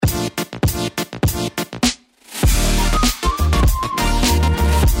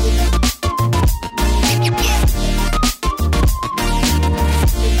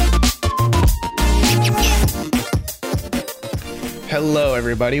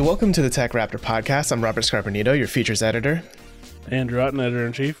everybody. Welcome to the Tech Raptor podcast. I'm Robert Scarpanito, your features editor. Andrew Otten,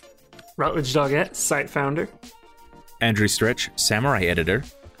 editor-in-chief. Rutledge Doggett, site founder. Andrew Stretch, samurai editor.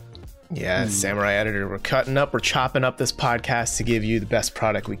 Yeah, samurai editor. We're chopping up this podcast to give you the best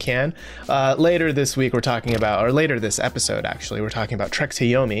product we can. Later this episode, actually, we're talking about Trek to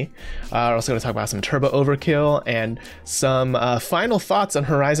Yomi. We're also going to talk about some Turbo Overkill and some final thoughts on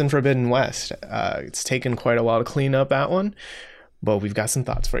Horizon Forbidden West. It's taken quite a while to clean up that one, but we've got some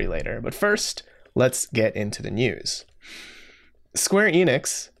thoughts for you later. But first, let's get into the news. Square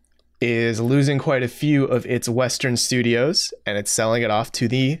Enix is losing quite a few of its Western studios, and it's selling it off to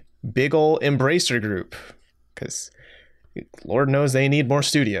the big ol' Embracer Group, because Lord knows they need more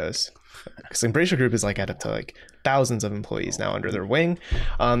studios, because Embracer Group is up to thousands of employees now under their wing.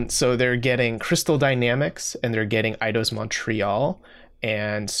 So they're getting Crystal Dynamics, and they're getting Eidos Montreal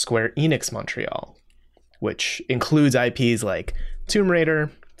and Square Enix Montreal, which includes IPs like Tomb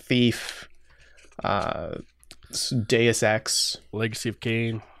Raider, Thief, Deus Ex, Legacy of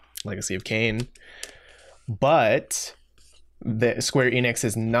Kain. But the Square Enix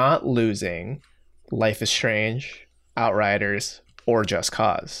is not losing Life is Strange, Outriders, or Just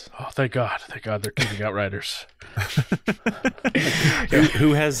Cause. Oh, thank God they're keeping Outriders.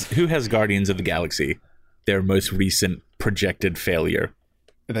 Who has Guardians of the Galaxy? Their most recent projected failure.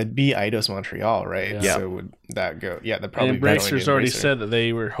 That'd be Eidos Montreal, right? Yeah. So would that go? Yeah, that probably. Embracer's already said that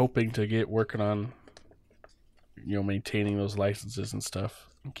they were hoping to get working on, maintaining those licenses and stuff,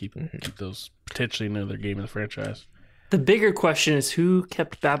 and keep those potentially another game in the franchise. The bigger question is who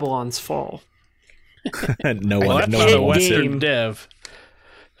kept Babylon's Fall? No Well, one. that's No not one a wants Western it. dev.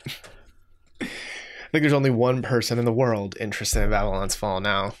 I think there's only one person in the world interested in Babylon's Fall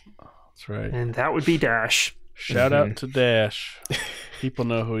now. That's right. And that would be Dash. Shout out to Dash. People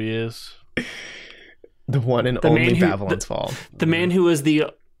know who he is. The one and only Babylon's Fall. The man who was the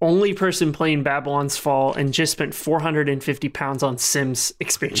only person playing Babylon's Fall and just spent 450 pounds on Sims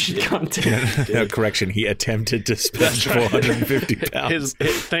expansion content. No, correction. He attempted to spend 450 pounds.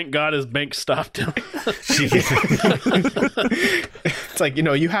 Thank God his bank stopped him. It's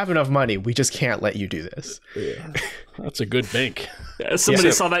you have enough money. We just can't let you do this. Yeah. That's a good bank.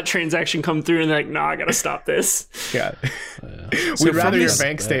 Somebody saw that transaction come through and they're like, nah, I gotta stop this. Yeah. We'd rather your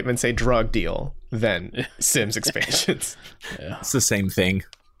bank statement say drug deal than Sims expansions. Yeah. It's the same thing.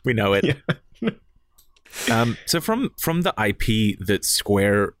 We know it. Yeah. So from the IP that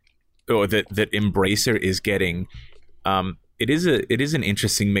Square or that Embracer is getting, it is an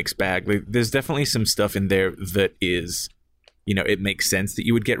interesting mixed bag. There's definitely some stuff in there that is, it makes sense that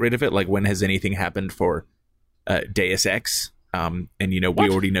you would get rid of it. Like, when has anything happened for Deus Ex? And we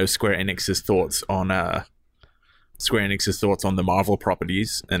already know Square Enix's thoughts on the Marvel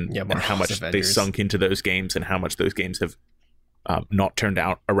properties and how much they sunk into those games and how much those games have not turned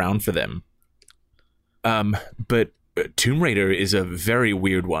out around for them. But Tomb Raider is a very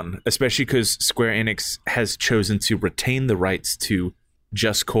weird one, especially because Square Enix has chosen to retain the rights to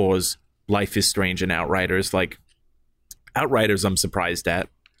Just Cause, Life is Strange, and Outriders. Like, Outriders, I'm surprised at.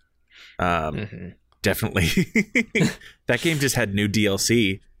 Definitely. That game just had new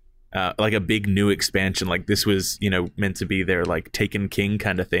DLC, like a big new expansion. Like, this was, meant to be their Taken King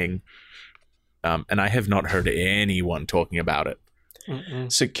kind of thing. And I have not heard anyone talking about it.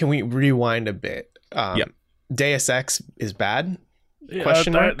 So can we rewind a bit? Deus Ex is bad? Yeah,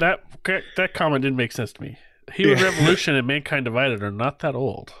 Question mark? That comment didn't make sense to me. Human Revolution and Mankind Divided are not that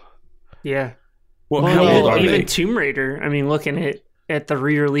old. Yeah. Well, how old are even they? Tomb Raider, looking at the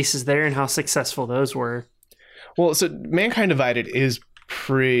re-releases there and how successful those were. Well, so Mankind Divided is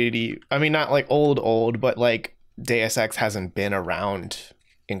pretty, not old, but Deus Ex hasn't been around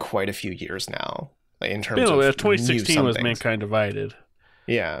in quite a few years now. In terms of 2016 was Mankind Divided.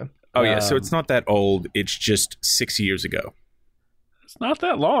 Yeah. Oh, yeah. So it's not that old. It's just 6 years ago. It's not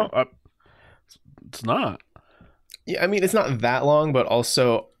that long. It's not. Yeah, it's not that long, but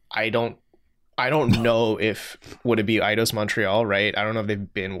also I don't know if would it be Eidos Montreal, right? I don't know if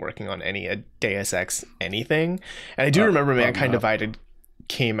they've been working on any Deus Ex anything. And I do remember Mankind Divided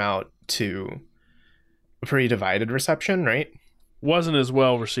came out to a pretty divided reception, right? Wasn't as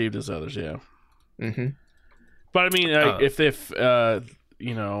well received as others, yeah. Mm-hmm. But if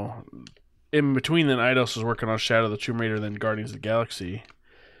in between then Eidos was working on Shadow of the Tomb Raider, then Guardians of the Galaxy.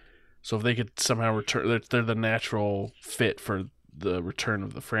 So if they could somehow return, they're the natural fit for the return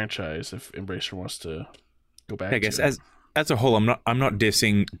of the franchise. If Embracer wants to go back, I guess as a whole, I'm not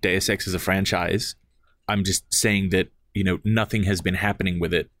dissing Deus Ex as a franchise. I'm just saying that nothing has been happening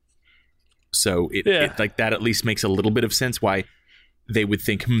with it. So it that at least makes a little bit of sense why they would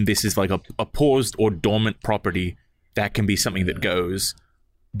think this is like a paused or dormant property that can be something that goes.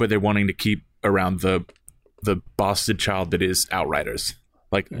 but they're wanting to keep around the bastard child that is Outriders.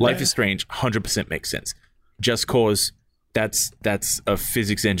 Like, Life is Strange 100% makes sense. Just Cause, that's a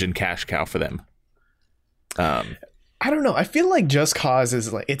physics engine cash cow for them. I don't know. I feel like Just Cause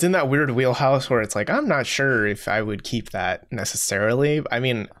is like, it's in that weird wheelhouse where it's like, I'm not sure if I would keep that necessarily. I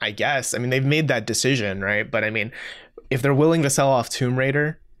mean, I guess. I mean, they've made that decision, right? But I mean, if they're willing to sell off Tomb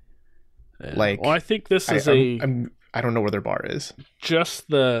Raider, like, well, I think this is I don't know where their bar is. Just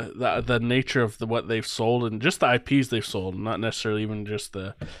the nature of what they've sold and just the IPs they've sold, not necessarily even just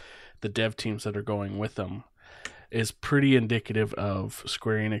the dev teams that are going with them, is pretty indicative of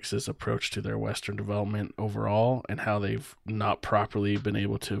Square Enix's approach to their Western development overall and how they've not properly been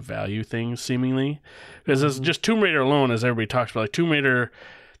able to value things, seemingly. Because it's just Tomb Raider alone, as everybody talks about, like Tomb Raider,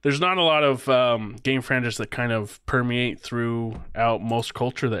 there's not a lot of game franchises that kind of permeate throughout most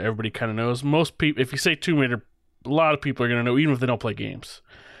culture that everybody kind of knows. Most people, if you say Tomb Raider, a lot of people are going to know, even if they don't play games.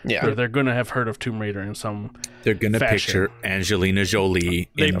 Yeah, they're going to have heard of Tomb Raider in some They're going to fashion. picture Angelina Jolie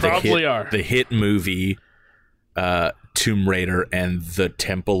They in probably are. the hit movie Tomb Raider and the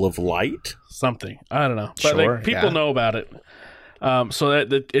Temple of Light. Something. I don't know. But Sure, like, people yeah. know about it. So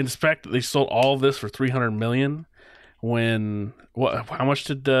that in fact, they sold all of this for $300 million. When how much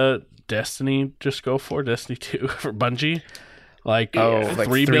did Destiny just go for? Destiny 2 for Bungie? Like, like 3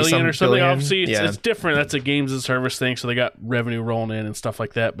 3 billion some or something. billion? Obviously, Yeah. it's different. That's a games as a service thing, so they got revenue rolling in and stuff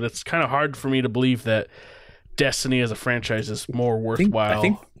like that. But it's kind of hard for me to believe that Destiny as a franchise is more worthwhile. I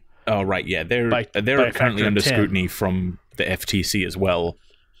think. Oh right, yeah, they're by a currently factor of under 10. scrutiny from the FTC as well,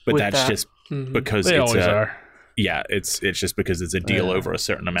 but With that's that. just because they it's always are. yeah, it's just because it's a deal over a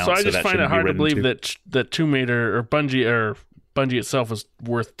certain amount. So I just that find it shouldn't be hard to written believe that Tomb Raider or Bungie itself is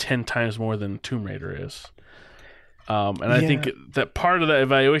worth 10 times more than Tomb Raider is. And I think that part of that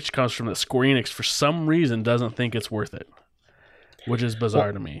evaluation comes from that Square Enix, for some reason, doesn't think it's worth it, which is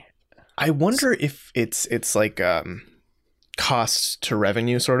bizarre to me. I wonder if it's like cost to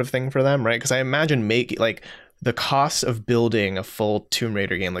revenue sort of thing for them, right? Because I imagine like the cost of building a full Tomb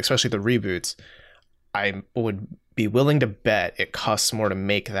Raider game, like especially the reboots, I would be willing to bet it costs more to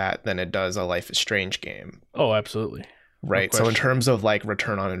make that than it does a Life is Strange game, Oh, absolutely. right? No So in question. terms of like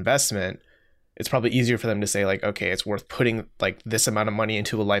return on investment, it's probably easier for them to say like, okay, it's worth putting like this amount of money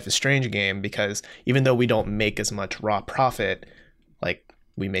into a Life is Strange game because even though we don't make as much raw profit, like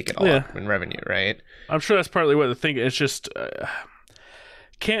we make it all up in revenue, right? I'm sure that's partly what the thing. It's just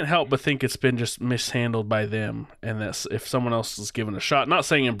can't help but think it's been just mishandled by them, and that if someone else is given a shot, not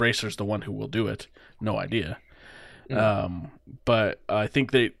saying Embracer's the one who will do it, no idea. But I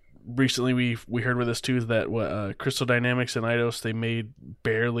think they recently we heard with this too that Crystal Dynamics and Eidos, they made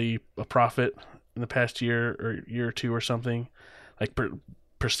barely a profit in the past year or two or something, like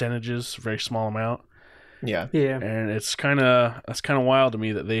percentages, very small amount. Yeah. Yeah. And that's kind of wild to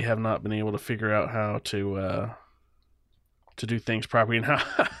me that they have not been able to figure out how to do things properly and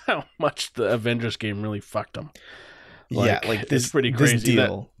how much the Avengers game really fucked them. Yeah, like this, it's pretty this crazy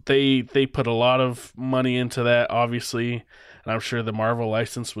deal. that they put a lot of money into that, obviously, and I'm sure the Marvel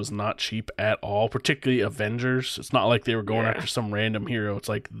license was not cheap at all, particularly Avengers. It's not like they were going after some random hero. It's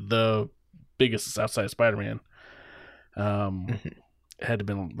like the biggest outside of Spider-Man. It had to have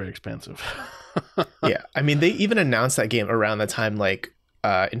been very expensive. Yeah, I mean, they even announced that game around the time like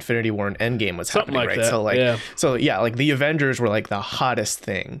Infinity War and Endgame was Something happening, like right? that, So like the Avengers were like the hottest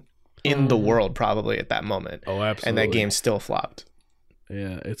thing in the world probably at that moment. Oh, absolutely. And that game still flopped.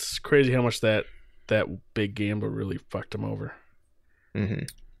 Yeah, it's crazy how much that big gamble really fucked them over. Mm-hmm.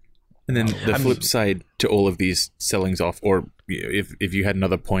 And then the flip side to all of these sellings off, or if you had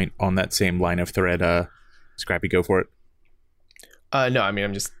another point on that same line of thread, Scrappy, go for it. No, I mean,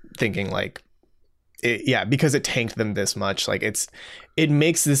 I'm just thinking like, because it tanked them this much, like it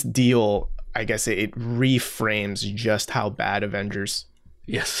makes this deal, I guess it reframes just how bad Avengers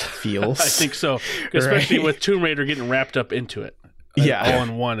Yes, feels. I think so, especially Right? with Tomb Raider getting wrapped up into it. Yeah. all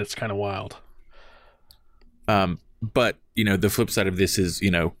in one. It's kind of wild. But the flip side of this is,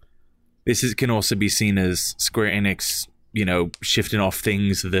 can also be seen as Square Enix, shifting off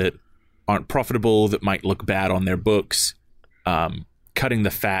things that aren't profitable, that might look bad on their books, cutting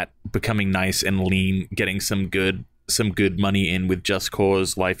the fat, becoming nice and lean, getting some good money in with Just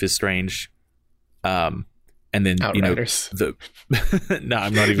Cause, Life is Strange, and then Outriders. no,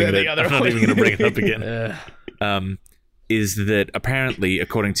 I'm not even going to bring it up again. Is that apparently,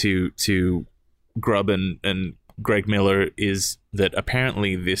 according to Grubb and Greg Miller, is that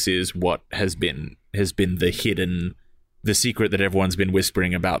apparently this is what has been the secret that everyone's been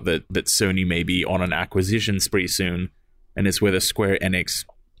whispering about, that Sony may be on an acquisition spree soon, and it's whether Square Enix,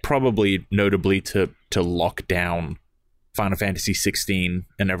 probably notably to lock down Final Fantasy 16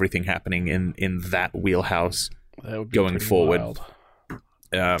 and everything happening in that wheelhouse That would be going pretty forward.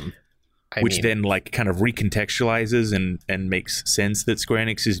 wild. Which then like kind of recontextualizes and makes sense that Square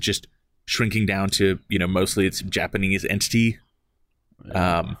Enix is just shrinking down to, you know, mostly its Japanese entity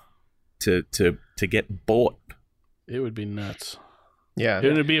to get bought. It would be nuts. Yeah.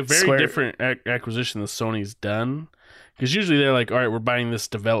 It would be a very different acquisition than Sony's done. Because usually they're like, all right, we're buying this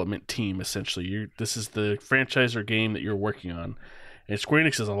development team, essentially. This is the franchise or game that you're working on. And Square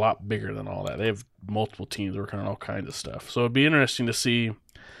Enix is a lot bigger than all that. They have multiple teams working on all kinds of stuff. So it'd be interesting to see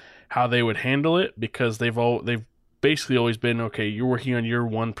how they would handle it, because they've basically always been, okay, you're working on your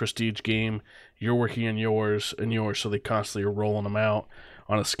one prestige game, you're working on yours and yours, so they constantly are rolling them out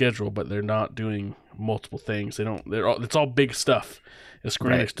on a schedule, but they're not doing multiple things. It's all big stuff. And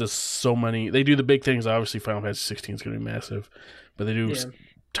Square Enix does so many. They do the big things. Obviously, Final Fantasy 16 is going to be massive, but they do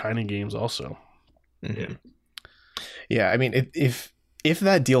tiny games also. Mm-hmm. Yeah, I mean, if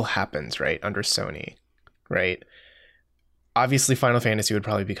that deal happens, right, under Sony, right, obviously Final Fantasy would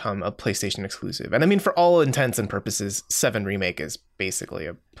probably become a PlayStation exclusive. And I mean, for all intents and purposes, 7 Remake is basically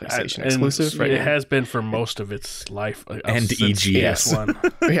a PlayStation exclusive, right? It has been for most of its life. And EGS. Yeah,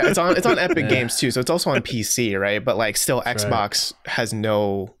 it's on Epic Games too, so it's also on PC, right? But like still Xbox has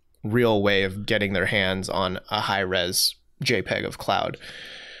no real way of getting their hands on a high-res JPEG of Cloud.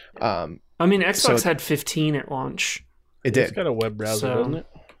 I mean, Xbox had 15 at launch. It did. It's got a web browser, doesn't it?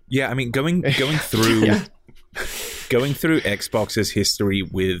 Yeah, I mean, going through going through Xbox's history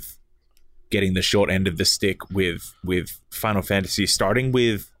with getting the short end of the stick with Final Fantasy, starting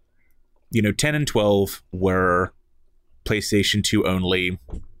with, you know, 10 and 12 were PlayStation 2 only.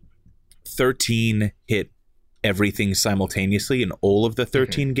 13 hit everything simultaneously, and all of the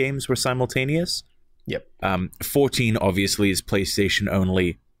 13 games were simultaneous. Yep. 14 obviously is PlayStation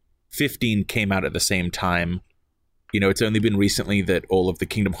only. 15 came out at the same time. You know, it's only been recently that all of the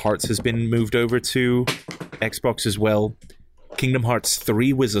Kingdom Hearts has been moved over to Xbox as well. Kingdom Hearts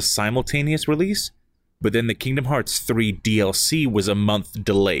 3 was a simultaneous release, but then the Kingdom Hearts 3 DLC was a month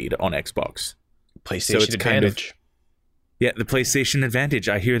delayed on Xbox. PlayStation Advantage. Yeah, the PlayStation Advantage.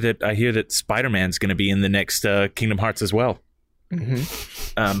 I hear that Spider-Man's going to be in the next Kingdom Hearts as well.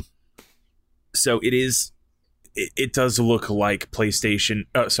 Mm-hmm. So it does look like PlayStation.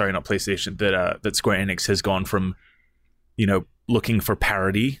 Sorry, not PlayStation. That Square Enix has gone from, you know, looking for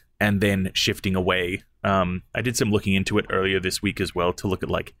parity and then shifting away. I did some looking into it earlier this week as well to look at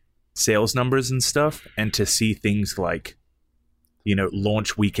like sales numbers and stuff, and to see things like, you know,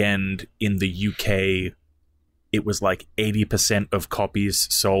 launch weekend in the UK, it was like 80% of copies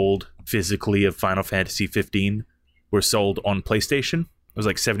sold physically of Final Fantasy 15 were sold on PlayStation. It was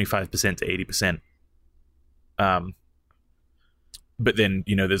like 75% to 80%. But then,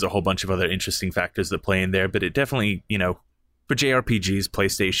 you know, there's a whole bunch of other interesting factors that play in there, but it definitely, you know, for JRPGs,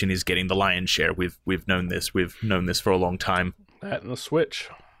 PlayStation is getting the lion's share. We've known this for a long time. That and the Switch.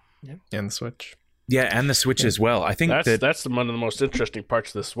 Yeah. And the Switch. Yeah, and the Switch as well. I think that's one of the most interesting parts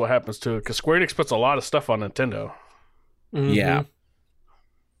of this. What happens to it? Because Square Enix puts a lot of stuff on Nintendo. Mm-hmm. Yeah.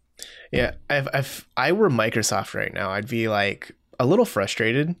 Yeah, if I were Microsoft right now, I'd be like a little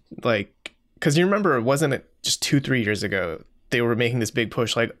frustrated, like, because you remember, wasn't it just 2-3 years ago they were making this big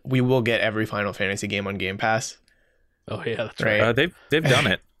push, like, we will get every Final Fantasy game on Game Pass. Oh yeah, that's right. They've done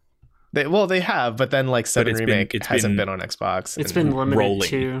it. They have, but then like 7 Remake hasn't been on Xbox. It's been limited rolling.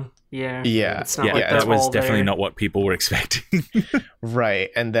 to yeah. It's not like that was all definitely there. not what people were expecting. Right,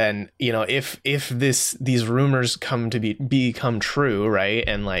 and then, you know, if these rumors become true, right,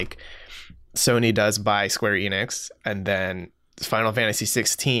 and like Sony does buy Square Enix, and then Final Fantasy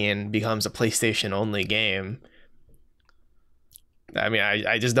 16 becomes a PlayStation only game. I mean,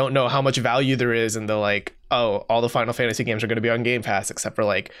 I just don't know how much value there is in the like, oh, all the Final Fantasy games are going to be on Game Pass except for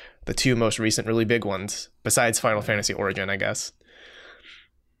like the 2 most recent really big ones, besides Final Fantasy Origin, I guess.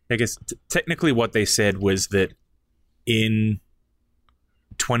 I guess technically what they said was that in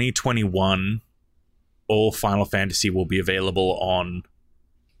 2021, all Final Fantasy will be available on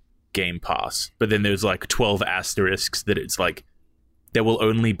Game Pass. But then there's like 12 asterisks that it's like, there will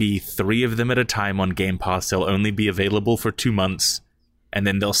only be 3 of them at a time on Game Pass. They'll only be available for 2 months, and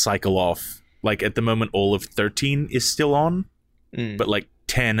then they'll cycle off. Like, at the moment, all of 13 is still on, but like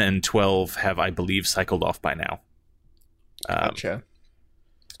 10 and 12 have, I believe, cycled off by now. Gotcha.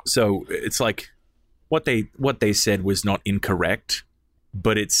 So it's like what they said was not incorrect,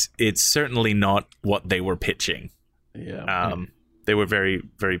 but it's certainly not what they were pitching. Yeah. They were very,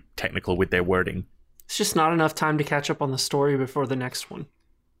 very technical with their wording. It's just not enough time to catch up on the story before the next one.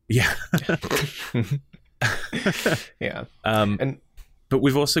 Yeah. Yeah. And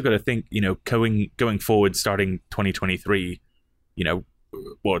we've also got to think, going forward, starting 2023,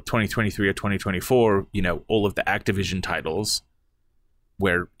 2023 or 2024, all of the Activision titles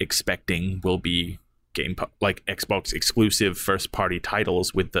we're expecting will be Xbox exclusive first party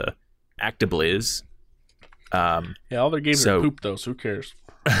titles with the ActiBliz. All their games are poop though, so who cares?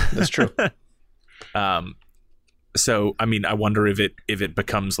 That's true. So I wonder if it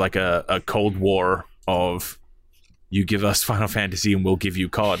becomes like a Cold War of, you give us Final Fantasy and we'll give you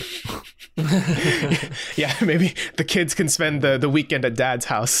COD. Yeah, maybe the kids can spend the weekend at dad's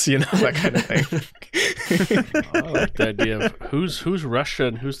house, that kind of thing. I like the idea of who's Russia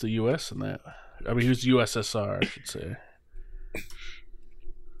and who's the US in that. I mean, who's USSR, I should say.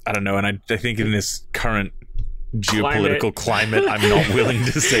 I don't know, and I think in this current geopolitical climate, I'm not willing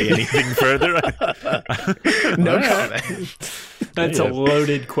to say anything further. No comment. That's a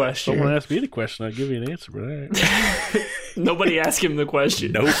loaded question. Someone asked me the question, I'll give you an answer, but all right. Nobody asked him the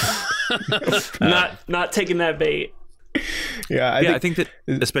question. Nope. Not taking that bait. Yeah, I think that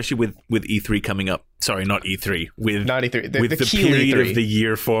especially with E3 coming up. Sorry, not E3. With not E3. With the period E3 of the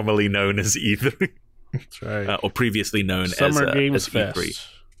year formerly known as E3. That's right. Or previously known Summer Games as Fest. E3.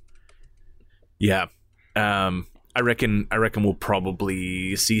 Yeah. I reckon we'll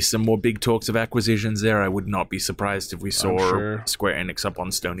probably see some more big talks of acquisitions there. I would not be surprised if we saw Square Enix up on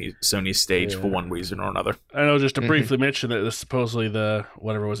Sony's stage for one reason or another. I know, just to briefly mention that this supposedly the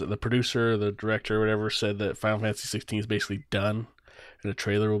producer, the director, whatever, said that Final Fantasy 16 is basically done and a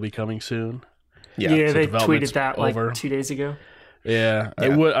trailer will be coming soon. Yeah, so they tweeted that over. 2 days ago. Yeah.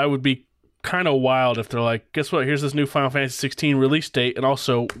 I would be kind of wild if they're like, guess what? Here's this new Final Fantasy 16 release date, and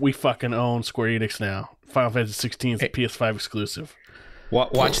also we fucking own Square Enix now. Final Fantasy 16 is a PS5 exclusive.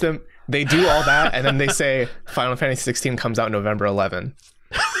 Watch them. They do all that, and then they say Final Fantasy 16 comes out November 11.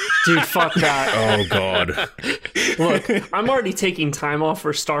 Dude, fuck that. Oh, God. Look, I'm already taking time off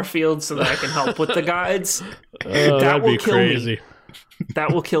for Starfield so that I can help with the guides. That'd be crazy.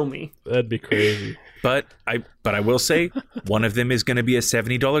 That will kill me. That'd be crazy. But I will say, one of them is going to be a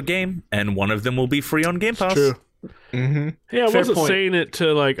 $70 game, and one of them will be free on Game Pass. True. Mm-hmm. Yeah, I Fair wasn't point. saying it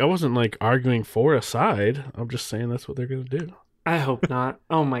to I wasn't arguing for a side. I'm just saying that's what they're going to do. I hope not.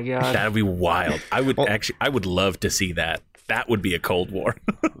 Oh my god. That'd be wild. I would love to see that. That would be a Cold War.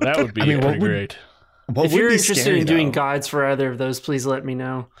 That would be pretty great. If you're interested in doing guides for either of those, please let me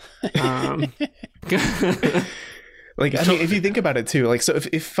know. If you think about it too, so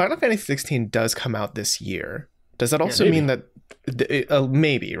if Final Fantasy 16 does come out this year, does that also mean that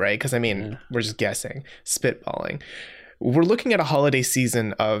maybe, right? Because we're just guessing, spitballing. We're looking at a holiday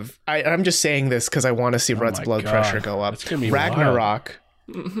season of. I'm just saying this because I want to see Rudd's blood pressure go up. Ragnarok,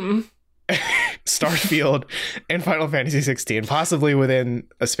 Starfield, and Final Fantasy 16, possibly within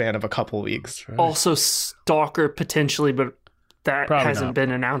a span of a couple weeks. Right. Also, Stalker potentially, but that Probably hasn't not.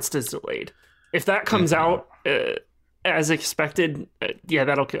 been announced as delayed. If that comes out as expected,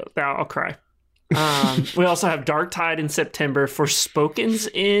 that'll kill. I'll cry. We also have Dark Tide in September, Forspoken's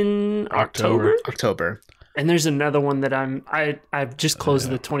in October. And there's another one that I've just closed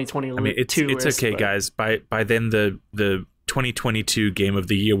the 2022 it's list, okay, guys. By then the 2022 game of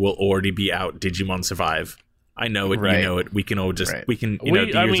the year will already be out. Digimon Survive. I know it. Right. You know it. We can all just Right. the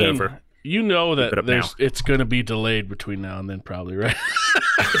year's over. You know Keep it up that it's going to be delayed between now and then, probably, right?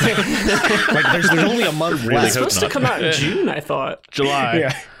 There's only a month Really left. it's supposed to come out in June, I thought. July.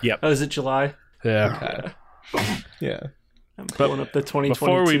 Yeah. Yep. Oh, is it July? Yeah. Yeah. I'm pulling up the 2022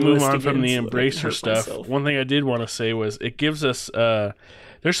 Before we move list on again from the so that I can Embracer hurt stuff, myself. one thing I did want to say was it gives us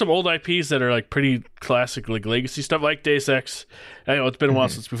there's some old IPs that are pretty classic, legacy stuff, like Deus Ex. I know it's been a while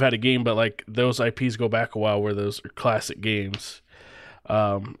since we've had a game, but those IPs go back a while where those are classic games.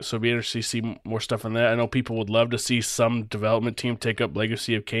 So it'd be interesting to see more stuff on that. I know people would love to see some development team take up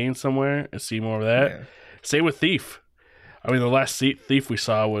Legacy of Kain somewhere and see more of that. Yeah. Same with Thief. The last Thief we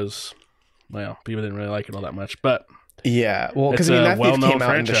saw was, people didn't really like it all that much, but Yeah, well, because It's a that Thief well-known came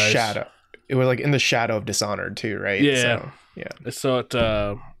out in the franchise. shadow. It was in the shadow of Dishonored too, right? Yeah. So,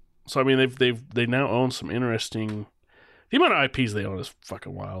 they now own some interesting. The amount of IPs they own is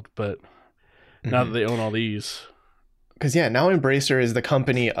fucking wild, but now that they own all these, because now Embracer is the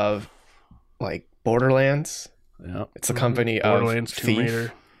company of Borderlands. yeah, It's the company of Borderlands, Tomb Thief.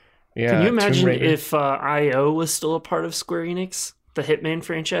 Raider. Yeah, Can you Tomb imagine Raider. if IO was still a part of Square Enix? The Hitman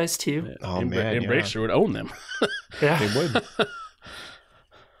franchise, too? Oh, man, Embracer would own them. Yeah. They would.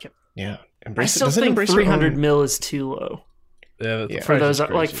 Yeah, Embracer. I still doesn't think Embracer 300 own- mil is too low. Yeah, Yeah. For price is those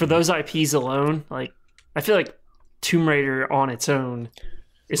crazy. for those IPs alone, I feel like Tomb Raider on its own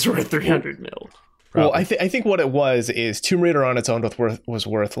is worth 300 mil. Well, I think what it was is Tomb Raider on its own was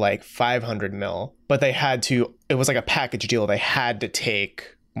worth like 500 mil, but they had to. It was like a package deal. They had to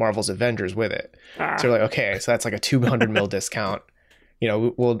take Marvel's Avengers with it. So they're like, okay, so that's like a 200 mil discount.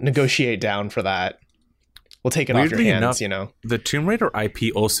 We'll negotiate down for that. We'll take it off your hands. The Tomb Raider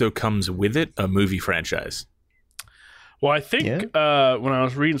IP also comes with it a movie franchise. Well, I think when I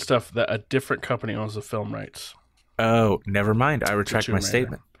was reading stuff that a different company owns the film rights. Oh, never mind. I retract my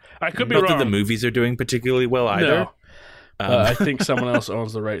statement. I could be Not wrong. that the movies are doing particularly well either. No. I think someone else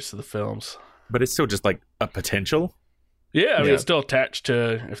owns the rights to the films. But it's still just like a potential. Yeah, I mean, it's still attached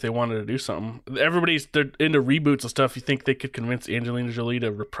to if they wanted to do something. They're into reboots and stuff. You think they could convince Angelina Jolie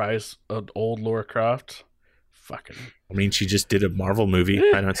to reprise an old Lara Croft? Fucking. I mean, she just did a Marvel movie.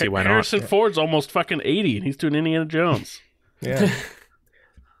 Yeah, I don't see why not. Harrison Ford's almost fucking 80, and he's doing Indiana Jones. Yeah.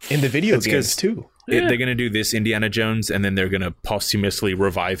 In the video games, too. Yeah. They're going to do this Indiana Jones, and then they're going to posthumously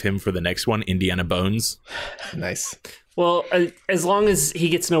revive him for the next one, Indiana Bones. Nice. Well, as long as he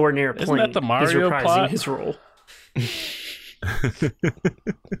gets nowhere near a plane, Isn't that the Mario he's reprising plot? his role.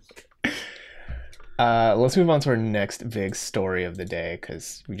 Let's move on to our next big story of the day,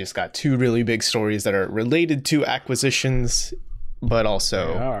 because we just got two really big stories that are related to acquisitions, but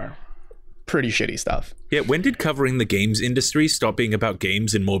also pretty shitty stuff. Yeah, when did covering the games industry stop being about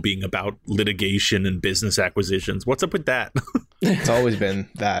games and more being about litigation and business acquisitions? What's up with that? It's always been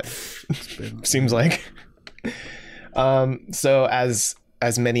that. Seems like. So as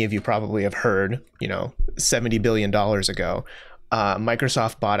many of you probably have heard, $70 billion ago,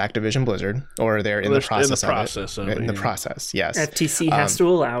 Microsoft bought Activision Blizzard, or they're in the process of it. In the process, yes. FTC has to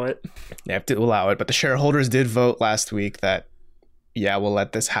allow it. They have to allow it, but the shareholders did vote last week that, we'll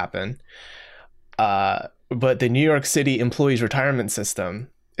let this happen. But the New York City Employees Retirement System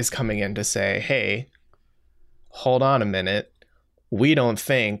is coming in to say, hey, hold on a minute. We don't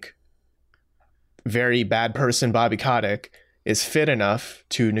think very bad person Bobby Kotick is fit enough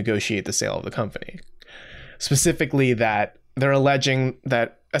to negotiate the sale of the company. Specifically that they're alleging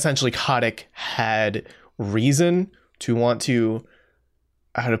that essentially Kotick had reason to want to,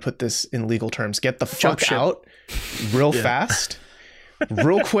 how to put this in legal terms, get the fuck out real fast,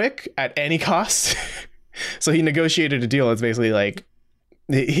 real quick, at any cost. So he negotiated a deal that's basically like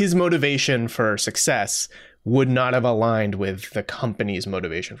his motivation for success would not have aligned with the company's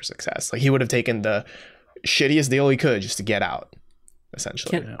motivation for success. Like he would have taken the shittiest deal he could just to get out,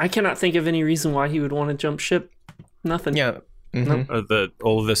 essentially. I cannot think of any reason why he would want to jump ship. Nothing. Yeah. Mm-hmm.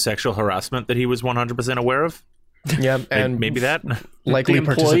 All of the sexual harassment that he was 100% aware of. Yeah, and maybe that likely the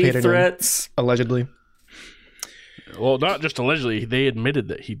employee participated threats. in, allegedly. Well, not just allegedly. They admitted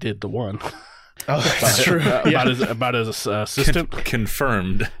that he did the one. Oh, that's true. About his assistant.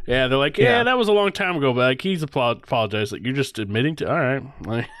 Confirmed. Yeah, they're like, that was a long time ago, but like he's apologized. Like, you're just admitting to, all right.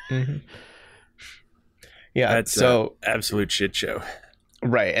 Like, yeah, that's so absolute shit show.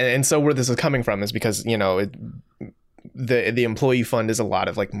 Right, and so where this is coming from is because the employee fund is a lot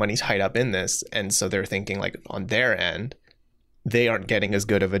of like money tied up in this, and so they're thinking like on their end, they aren't getting as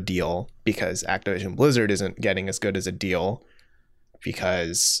good of a deal because Activision Blizzard isn't getting as good as a deal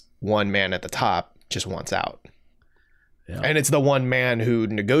because one man at the top just wants out. Yeah. And it's the one man who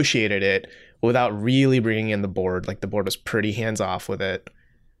negotiated it without really bringing in the board. Like the board was pretty hands off with it.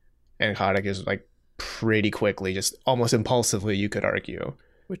 And Kotick is like pretty quickly, just almost impulsively, you could argue.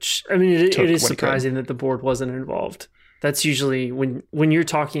 Which, I mean, it is surprising that the board wasn't involved. That's usually when you're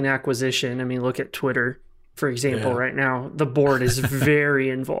talking acquisition. I mean, look at Twitter, for example, right now. The board is very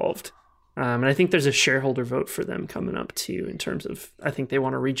involved. And I think there's a shareholder vote for them coming up too, in terms of, I think they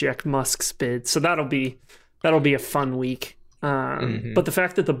want to reject Musk's bid. So that'll be a fun week. But the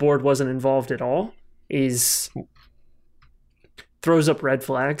fact that the board wasn't involved at all throws up red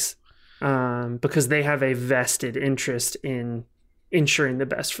flags, because they have a vested interest in ensuring the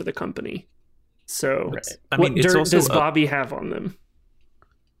best for the company. So what dirt does Bobby have on them?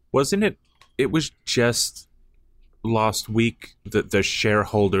 Wasn't it? It was just last week that the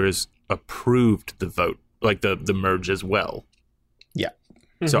shareholders approved the vote, like the merge as well. Yeah.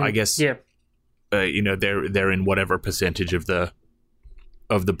 So I guess they're in whatever percentage of the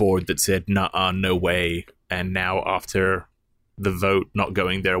board that said nuh-uh, no way, and now after the vote not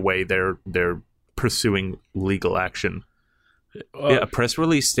going their way, they're pursuing legal action. A press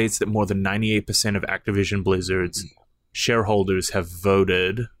release states that more than 98% of Activision Blizzard's shareholders have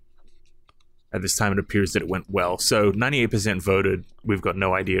voted. At this time, it appears that it went well. So 98% voted. We've got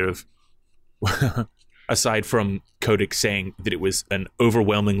no idea of, aside from Kotick saying that it was an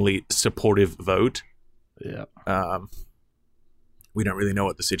overwhelmingly supportive vote. Yeah. We don't really know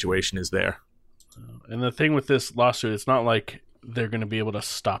what the situation is there. And the thing with this lawsuit, it's not like they're going to be able to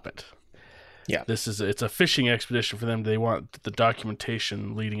stop it. Yeah. It's a fishing expedition for them. They want the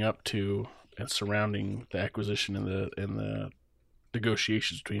documentation leading up to and surrounding the acquisition and the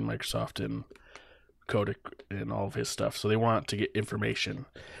negotiations between Microsoft and Kotick and all of his stuff. So they want to get information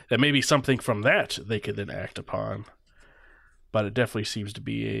that maybe something from that they could then act upon. But it definitely seems to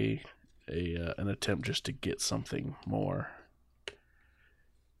be an attempt just to get something more.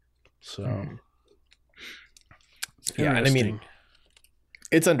 So, yeah, and I mean,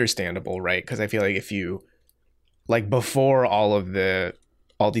 it's understandable, right? Because I feel like if you, like, before all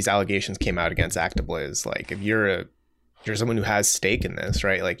these allegations came out against ActiBliz, like, if you're someone who has stake in this,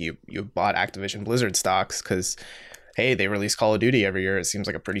 right? Like, you bought Activision Blizzard stocks because, hey, they release Call of Duty every year. It seems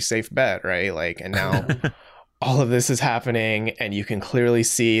like a pretty safe bet, right? Like, and now all of this is happening, and you can clearly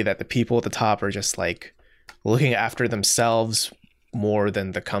see that the people at the top are just like looking after themselves more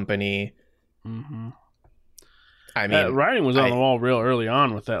than the company. Mm-hmm. I mean, writing was on the wall real early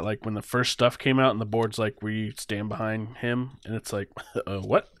on with that. Like when the first stuff came out, and the board's like, "We stand behind him," and it's like,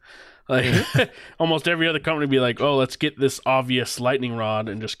 "What?" Like almost every other company would be like, "Oh, let's get this obvious lightning rod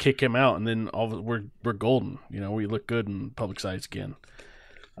and just kick him out, and then we're golden. You know, we look good in public size again.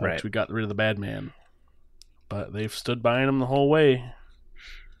 Right? We got rid of the bad man, but they've stood by him the whole way."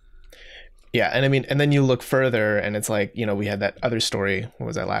 Yeah, and I mean, and then you look further, and it's like, you know, we had that other story. What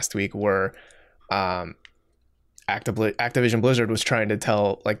was that last week? Where Activision Blizzard was trying to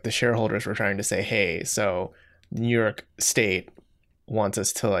tell, like, the shareholders were trying to say, hey, so New York State wants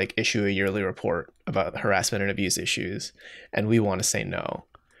us to, like, issue a yearly report about harassment and abuse issues, and we want to say no.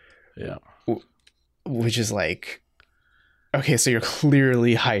 Yeah. Which is like, okay, so you're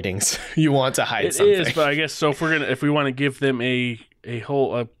clearly hiding. You want to hide something. It is, but I guess so. If we want to give them a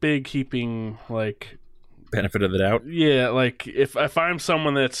big heaping, like, benefit of the doubt. Yeah, like if I'm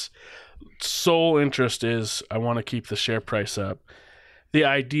someone that's sole interest is I want to keep the share price up, the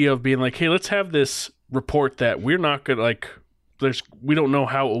idea of being like, hey, let's have this report that we're not gonna, like, we don't know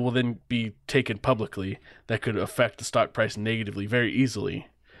how it will then be taken publicly, that could affect the stock price negatively very easily,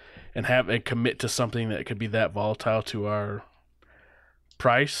 and commit to something that could be that volatile to our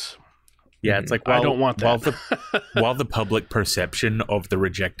price. Yeah, it's like, I don't want that. While the public perception of the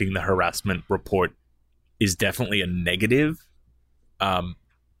rejecting the harassment report is definitely a negative,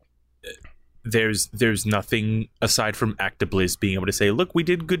 there's nothing aside from ActiBliz being able to say, look, we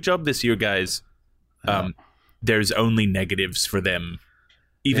did a good job this year, guys. There's only negatives for them.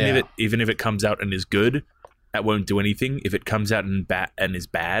 Even if it comes out and is good, that won't do anything. If it comes out and is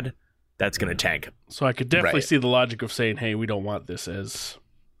bad, that's going to tank. So I could definitely see the logic of saying, hey, we don't want this as...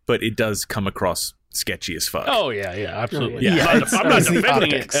 But it does come across sketchy as fuck. Oh, yeah, absolutely. Yeah. I'm not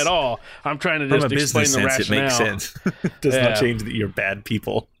defending it at all. I'm trying to just explain the rationale. It makes sense. It does not change that you're bad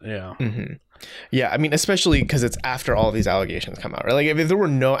people. Yeah. Mm-hmm. Yeah, I mean, especially because it's after all these allegations come out, right? Like, if there were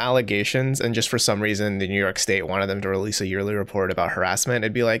no allegations and just for some reason the New York State wanted them to release a yearly report about harassment,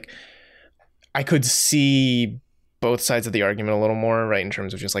 it'd be like, I could see both sides of the argument a little more, right, in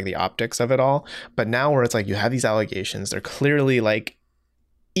terms of just, like, the optics of it all. But now where it's like you have these allegations, they're clearly, like,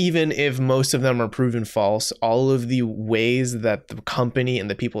 even if most of them are proven false, all of the ways that the company and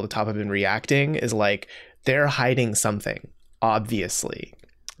the people at the top have been reacting is like they're hiding something, obviously,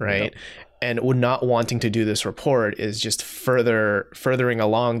 right? Yep. And not wanting to do this report is just furthering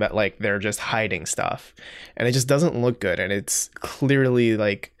along that, like, they're just hiding stuff. And it just doesn't look good. And it's clearly,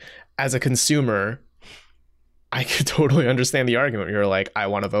 like, as a consumer, I could totally understand the argument. You're like, I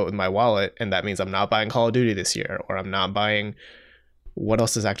want to vote with my wallet, and that means I'm not buying Call of Duty this year, or I'm not buying... What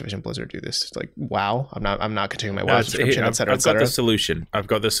else does Activision Blizzard do? This it's like, WoW. I'm not continuing my WoW subscription, et cetera, et cetera. I've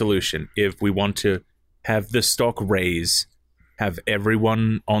got the solution. If we want to have the stock raise, have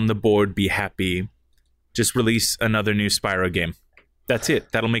everyone on the board be happy, just release another new Spyro game. That's it.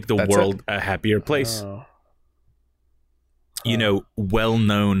 That'll make the world a happier place. You know,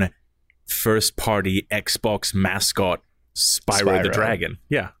 well-known first-party Xbox mascot Spyro the Dragon.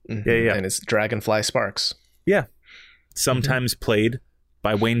 Yeah. Mm-hmm. Yeah. And it's Dragonfly Sparks. Yeah. Sometimes played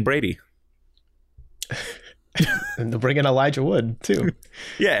by Wayne Brady. And they'll bring in Elijah Wood, too.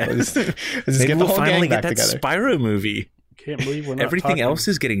 Yeah. Let's Maybe get the whole finally gang get back that together. Spyro movie. Can't believe we're not Everything else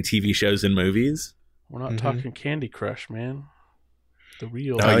is getting TV shows and movies. We're not talking Candy Crush, man. The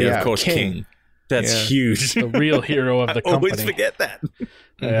real... Oh, yeah, of course, King. That's huge. The real hero of the company. Always forget that.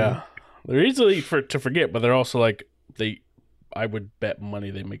 Yeah. They're easily to forget, but they're also like... I would bet money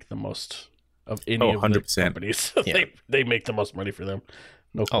they make the most... of any of 100%. The companies. Yeah. They make the most money for them.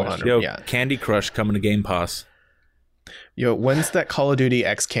 No question. Yo, Candy Crush coming to Game Pass. Yo, when's that Call of Duty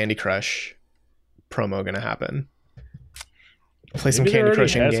X Candy Crush promo gonna happen? Play some Candy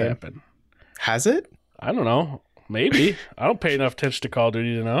Crush in game. Happened. Has it? I don't know. Maybe. I don't pay enough attention to Call of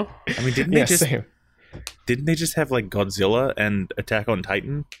Duty to know. I mean, didn't they just have like Godzilla and Attack on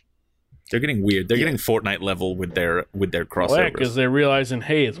Titan? They're getting weird. They're getting Fortnite level with their crossovers. Well, because they're realizing,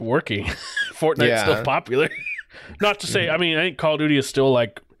 hey, it's working. Fortnite's still popular. Not to say, I mean, I think Call of Duty is still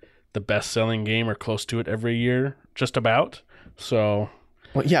like the best-selling game or close to it every year, just about. So,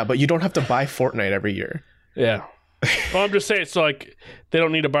 well, yeah, but you don't have to buy Fortnite every year. Yeah. Well, I'm just saying, so like they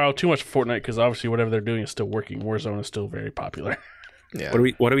don't need to borrow too much Fortnite because obviously whatever they're doing is still working. Warzone is still very popular. Yeah.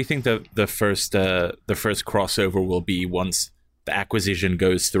 What do we think the first crossover will be once the acquisition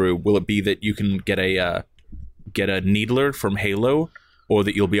goes through? Will it be that you can get a Needler from Halo, or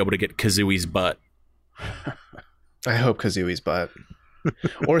that you'll be able to get Kazooie's butt? I hope Kazooie's butt.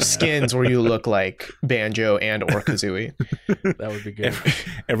 Or skins where you look like Banjo and or Kazooie. That would be good.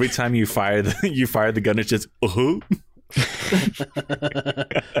 Every time you fire the gun, it's just Oh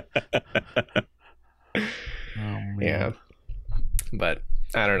man. Yeah. But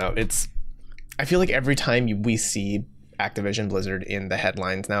I don't know. I feel like every time we see Activision Blizzard in the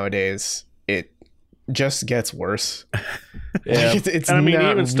headlines nowadays, it just gets worse. Yeah. It's and I mean,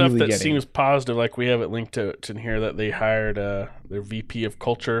 not even stuff really that seems positive, like we have it linked to in here that they hired their VP of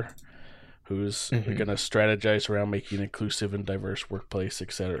culture, who's going to strategize around making an inclusive and diverse workplace,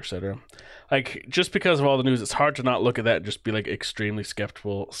 et cetera, et cetera. Like, just because of all the news, it's hard to not look at that and just be like extremely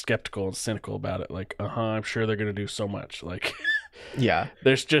skeptical and cynical about it. Like, I'm sure they're going to do so much. Like, yeah,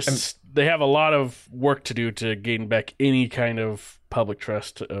 there's just they have a lot of work to do to gain back any kind of public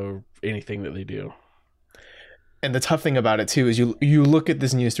trust of anything that they do. And the tough thing about it too is you look at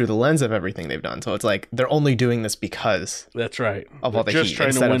this news through the lens of everything they've done. So it's like they're only doing this because that's right. Of all the just heat,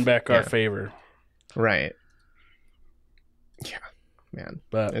 trying to win back our favor. Right. Yeah, man.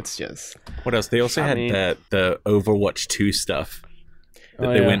 But it's just what else? They also had the Overwatch 2 stuff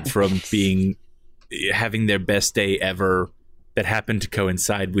that they went from having their best day ever that happened to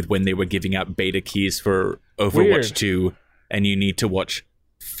coincide with when they were giving out beta keys for Overwatch 2, and you need to watch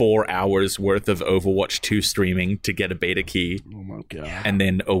 4 hours worth of Overwatch 2 streaming to get a beta key. Oh my god. And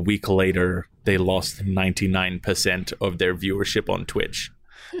then a week later they lost 99% of their viewership on Twitch.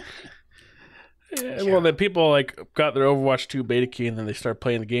 Yeah, well, then people like got their Overwatch 2 beta key and then they start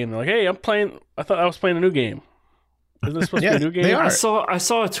playing the game. They're like, "Hey, I thought I was playing a new game. Isn't this supposed to be a new game?" They are. I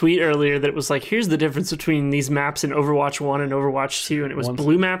saw a tweet earlier that was like, "Here's the difference between these maps in Overwatch 1 and Overwatch 2," and it was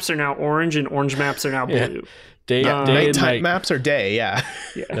blue maps are now orange and orange maps are now blue. Day and nighttime night maps are day. Yeah.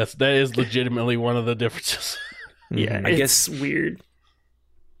 That is legitimately one of the differences. Yeah, I guess weird.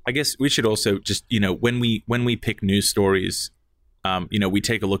 I guess we should also just, when we pick news stories, we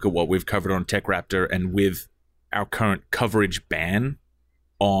take a look at what we've covered on Tech Raptor, and with our current coverage ban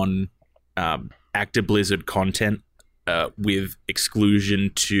on Active Blizzard content, with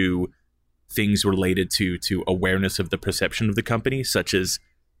exclusion to things related to awareness of the perception of the company, such as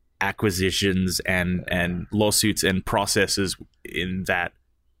acquisitions and lawsuits and processes, in that,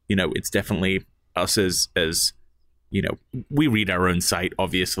 it's definitely us as we read our own site,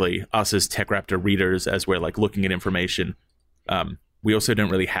 obviously, us as Tech Raptor readers, as we're like looking at information. We also don't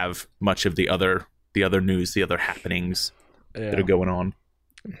really have much of the other news, the other happenings that are going on.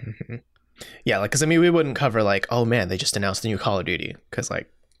 Yeah, like, because I mean, we wouldn't cover like, oh man, they just announced a new Call of Duty, because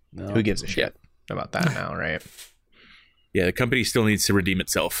like, who gives a shit about that now, right? Yeah, the company still needs to redeem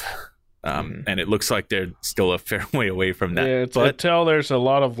itself, and it looks like they're still a fair way away from that. Yeah, I tell there's a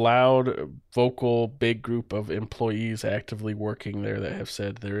lot of loud, vocal, big group of employees actively working there that have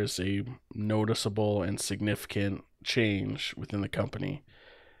said there is a noticeable and significant change within the company.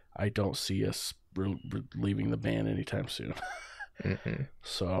 I don't see us leaving the ban anytime soon.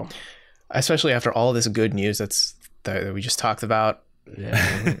 So, especially after all this good news that we just talked about.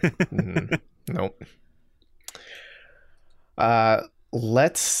 Yeah. Nope.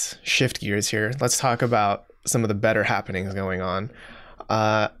 Let's shift gears here. Let's talk about some of the better happenings going on.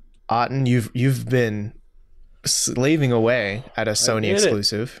 Otten, you've been slaving away at a Sony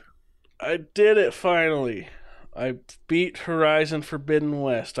exclusive. I did it finally. I beat Horizon Forbidden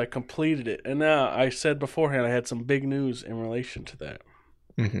West. I completed it. And now, I said beforehand, I had some big news in relation to that.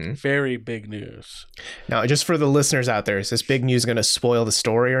 Very big news. Now, just for the listeners out there, is this big news going to spoil the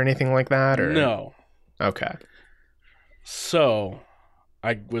story or anything like that? Or no. Okay. So,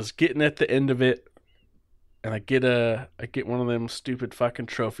 I was getting at the end of it, and I get one of them stupid fucking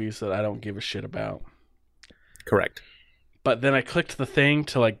trophies that I don't give a shit about. Correct. But then I clicked the thing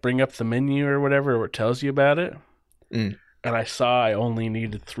to like bring up the menu or whatever, where it tells you about it. And I saw I only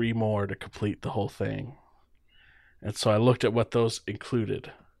needed 3 more to complete the whole thing. And so I looked at what those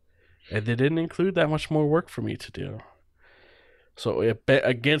included. And they didn't include that much more work for me to do. So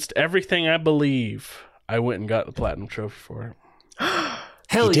against everything I believe, I went and got the platinum trophy for it.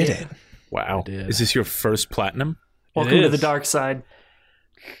 Hell You did yeah. it. Wow. did. Is this your first platinum? Welcome to the is. dark side.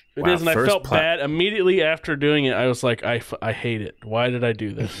 It Wow, is, and I first felt bad immediately after doing it. I was like, I hate it. Why did I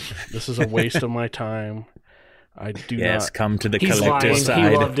do this? This is a waste of my time. I do Yes, not. come to the He's collector lying.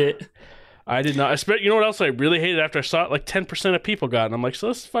 side. He loved it. I did not. You know what else I really hated after I saw it? Like 10% of people got it. And I'm like, so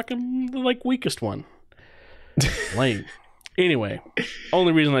this is fucking the like weakest one. Lame. Anyway,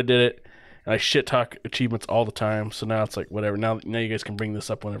 only reason I did it, and I shit talk achievements all the time. So now it's like whatever. Now you guys can bring this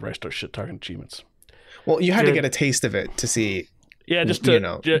up whenever I start shit talking achievements. Well, you had to Good. get a taste of it to see, Yeah, just to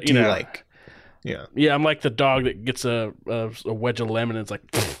do you like, yeah. Yeah, I'm like the dog that gets a wedge of lemon and it's like,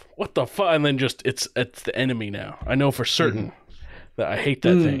 what the fuck? And then just it's the enemy now. I know for certain that I hate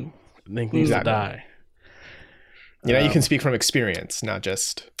that thing. The thing needs Exactly. to die. You know, you can speak from experience, not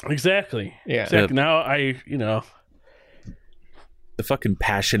just, Exactly. Yeah. Exactly. Now The fucking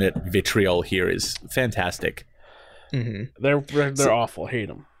passionate vitriol here is fantastic. they're awful. I hate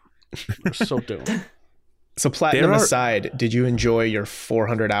them. They're so dumb. so platinum There are- aside, did you enjoy your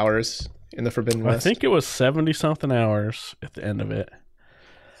 400 hours in the Forbidden I West? think it was 70 something hours at the end of it.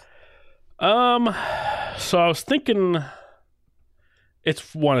 So I was thinking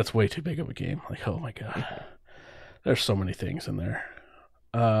it's way too big of a game. Like, oh my god. There's so many things in there.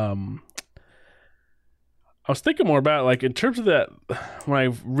 I was thinking more about like in terms of that when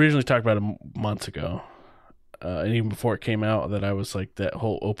I originally talked about it months ago, and even before it came out, that I was like that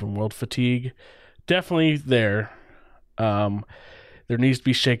whole open world fatigue. Definitely there. There needs to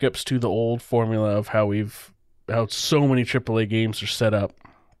be shakeups to the old formula of how so many AAA games are set up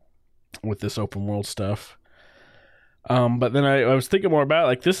with this open world stuff. But then I was thinking more about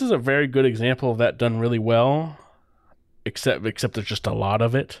like this is a very good example of that done really well, except there's just a lot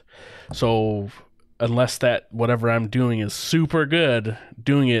of it. So unless that whatever I'm doing is super good,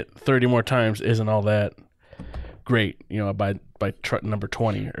 doing it 30 more times isn't all that great. You know, by number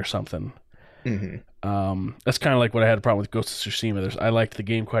 20 or something. That's kind of like what I had a problem with Ghost of Tsushima. I liked the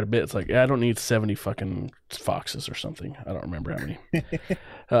game quite a bit. It's like, I don't need 70 fucking foxes or something. I don't remember how many.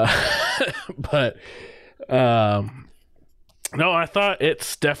 But no, I thought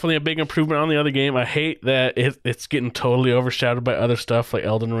it's definitely a big improvement on the other game. I hate that it's getting totally overshadowed by other stuff like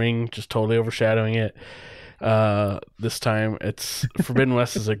Elden Ring, just totally overshadowing it. This time, it's Forbidden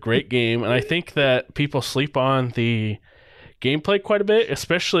West is a great game, and I think that people sleep on the gameplay quite a bit,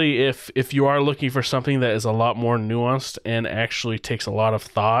 especially if you are looking for something that is a lot more nuanced and actually takes a lot of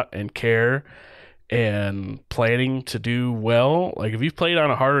thought and care and planning to do well. Like if you've played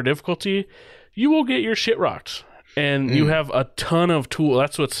on a harder difficulty, you will get your shit rocked, and you have a ton of tools.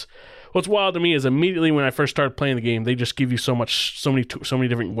 That's what's wild to me is immediately when I first started playing the game, they just give you so many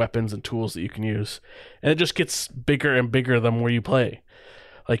different weapons and tools that you can use, and it just gets bigger and bigger the more you play.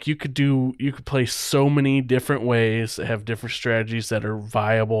 Like you could play so many different ways that have different strategies that are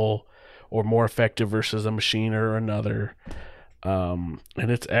viable or more effective versus a machine or another. And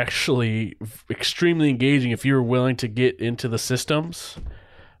it's actually extremely engaging if you're willing to get into the systems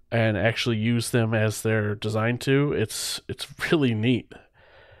and actually use them as they're designed to. It's really neat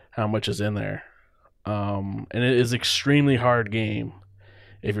how much is in there. And it is extremely hard game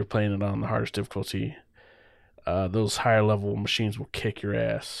if you're playing it on the hardest difficulty. Those higher level machines will kick your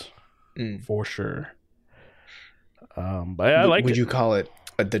ass for sure. But I like it. Would you call it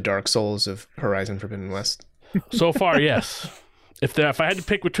the Dark Souls of Horizon Forbidden West? So far, yes. If I had to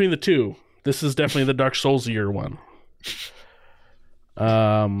pick between the two, this is definitely the Dark Souls-ier one.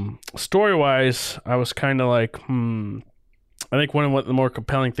 Story-wise, I was kind of like, I think one of the more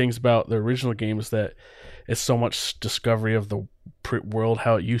compelling things about the original game is that it's so much discovery of the world,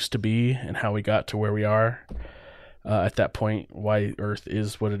 how it used to be, and how we got to where we are at that point, why Earth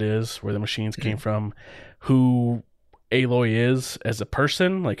is what it is, where the machines came from, who Aloy is as a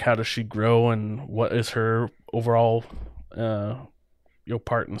person, like how does she grow, and what is her overall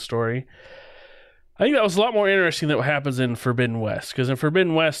part in the story. I think that was a lot more interesting than what happens in Forbidden West, because in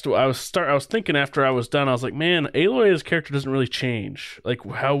Forbidden West, I was thinking after I was done, I was like, man, Aloy's character doesn't really change, like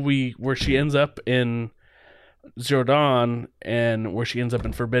where she ends up in Zero Dawn and where she ends up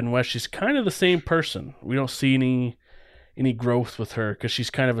in Forbidden West, she's kind of the same person. We don't see any growth with her because she's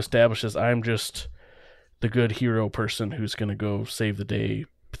kind of established as I'm just the good hero person who's going to go save the day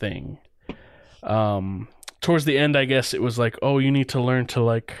thing. Towards the end, I guess it was like, oh, you need to learn to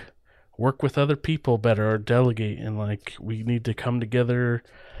like work with other people better or delegate, and like we need to come together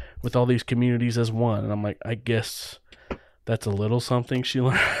with all these communities as one. And I'm like, I guess that's a little something she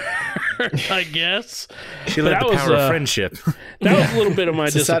learned. I guess She learned the power of friendship. That was a little bit of my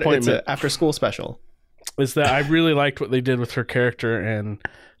disappointment. It's an after-school special. Is that I really liked what they did with her character and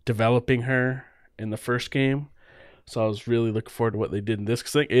developing her in the first game. So I was really looking forward to what they did in this,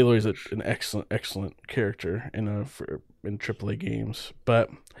 because I think Aloy is an excellent character in AAA games. But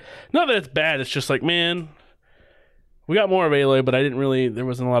not that it's bad. It's just like, man, we got more of Aloy, but there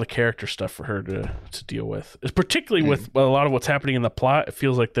wasn't a lot of character stuff for her to deal with. It's particularly with a lot of what's happening in the plot. It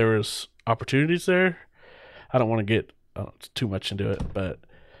feels like there was opportunities there. I don't want to get too much into it, but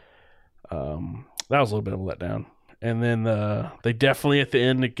that was a little bit of a letdown. And then they definitely at the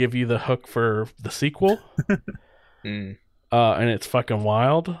end give you the hook for the sequel. And it's fucking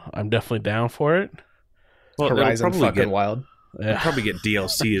wild. I'm definitely down for it. Well, Horizon fucking wild. Yeah. They'll probably get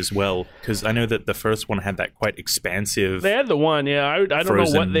DLC as well, because I know that the first one had that quite expansive. They had the one, yeah. I don't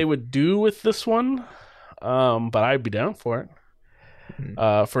know what they would do with this one, but I'd be down for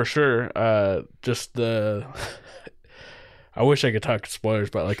it. For sure. Just the. I wish I could talk spoilers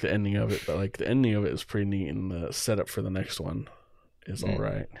about like the ending of it, but like the ending of it is pretty neat, and the setup for the next one is all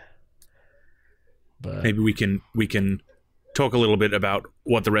right. But maybe we can talk a little bit about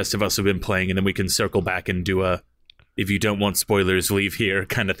what the rest of us have been playing, and then we can circle back and do a "if you don't want spoilers, leave here"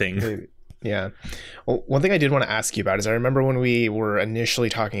 kind of thing. Yeah. Well, one thing I did want to ask you about is I remember when we were initially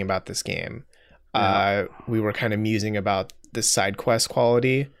talking about this game, we were kind of musing about the side quest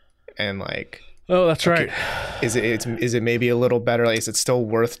quality and like. Oh, that's right. Is it maybe a little better? Like, is it still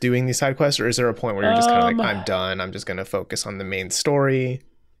worth doing these side quests, or is there a point where you're just kind of like, I'm done. I'm just going to focus on the main story?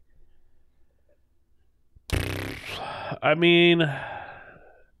 I mean,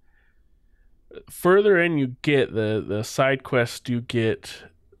 further in you get the side quests you get.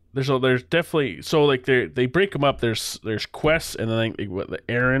 There's definitely, so like they break them up. There's quests, and then the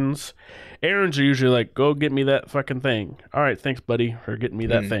errands. Errands are usually like, go get me that fucking thing. All right, thanks, buddy, for getting me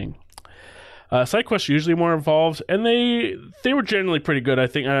that thing. Side quests are usually more involved, and they were generally pretty good. I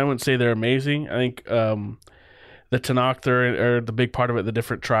think I wouldn't say they're amazing. I think the Tenakth are the big part of it, the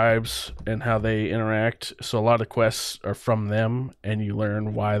different tribes and how they interact. So a lot of quests are from them, and you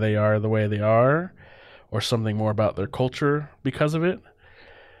learn why they are the way they are, or something more about their culture because of it.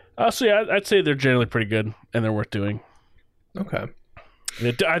 So yeah, I'd say they're generally pretty good, and they're worth doing. Okay.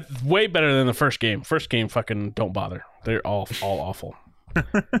 Way better than the first game. First game, fucking don't bother. They're all awful.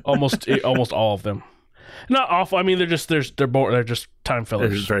 almost all of them. Not awful. I mean, they're just time fillers.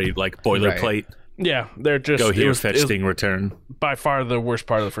 They're just very like boilerplate. Right. Yeah, they're just go here, fetch thing, return. By far the worst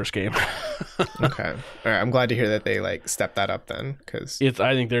part of the first game. Okay, all right. I'm glad to hear that they like stepped that up then, because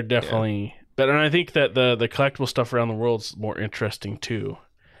I think they're definitely better, and I think that the collectible stuff around the world's more interesting too.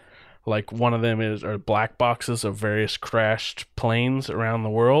 Like one of them are black boxes of various crashed planes around the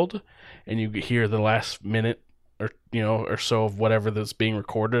world, and you hear the last minute or so of whatever that's being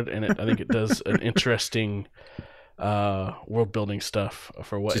recorded, and I think it does an interesting world building stuff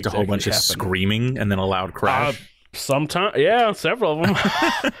for what just exactly a whole bunch happened. Of screaming and then a loud crash. Sometimes, several of them.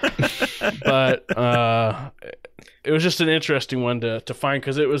 But it was just an interesting one to find,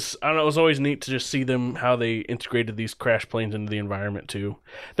 because it was always neat to just see them how they integrated these crash planes into the environment too.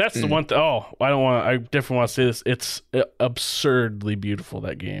 That's the one. I definitely want to say this. It's absurdly beautiful,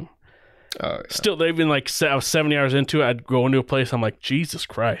 that game. Oh, yeah. Still, they've been like 70 hours into it. I'd go into a place, I'm like, Jesus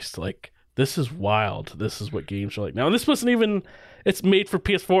Christ, like this is wild. This is what games are like now. And this wasn't even. It's made for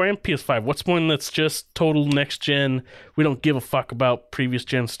PS4 and PS5. What's one that's just total next gen? We don't give a fuck about previous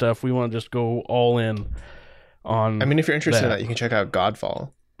gen stuff. We want to just go all in on. I mean, if you're interested in that, you can check out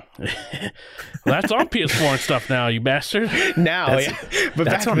Godfall. That's on PS4 and stuff now, you bastard. Now, but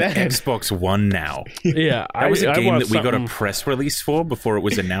that's on Xbox One now. Yeah, that was a game that we got a press release for before it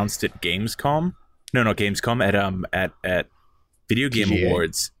was announced at Gamescom. No, not Gamescom, at Video Game PGA.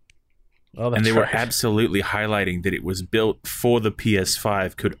 Awards. Oh, that's and they were right. absolutely highlighting that it was built for the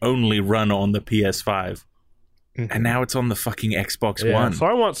PS5, could only run on the PS5, and now it's on the fucking Xbox One. So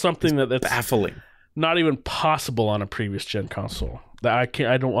I want something that's baffling, not even possible on a previous gen console. That I can't.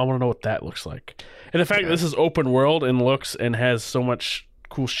 I want to know what that looks like. And the fact that this is open world and looks and has so much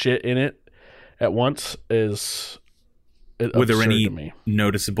cool shit in it at once is. Were there any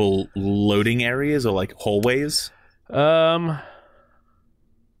noticeable loading areas or like hallways? I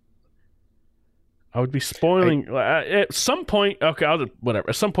would be spoiling at some point. Okay, whatever.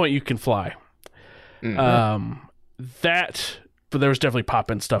 At some point, you can fly. But there was definitely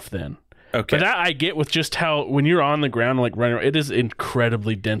pop-in stuff then. Okay, but that I get with just how when you're on the ground, like running, it is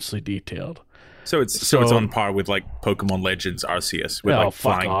incredibly densely detailed. So it's on par with like Pokemon Legends Arceus with like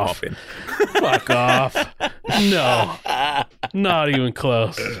flying pop-in. Fuck off! No, not even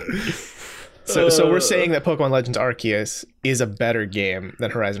close. So we're saying that Pokemon Legends Arceus is a better game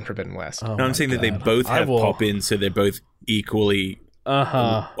than Horizon Forbidden West. No, I'm saying that they both have pop-ins, so they're both equally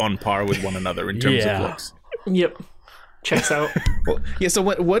on par with one another in terms of looks. Yep. Checks out. Well, yeah. So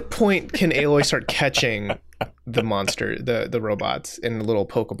what point can Aloy start catching the monster, the robots in the little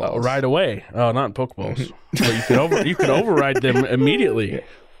Pokeballs? Right away. Oh, not in Pokeballs. Well, you can override them immediately.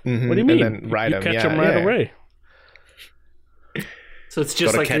 Mm-hmm. What do you mean? And then ride them. Catch them right away. So it's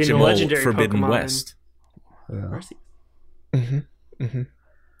just Gotta like catch the 'em all, legendary Forbidden Pokemon. West. Mercy.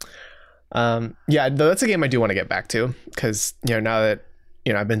 Yeah, though that's a game I do want to get back to because now that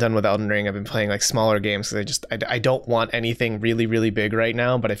I've been done with Elden Ring, I've been playing like smaller games because I don't want anything really really big right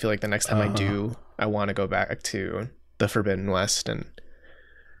now. But I feel like the next time I do, I want to go back to the Forbidden West and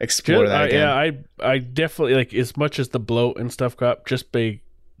explore that again. Yeah, I definitely like as much as the bloat and stuff got just by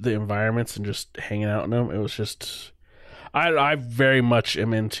the environments and just hanging out in them. It was just I very much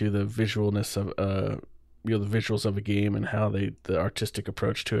am into the visualness of the visuals of a game and how the artistic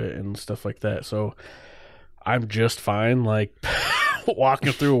approach to it and stuff like that. So I'm just fine like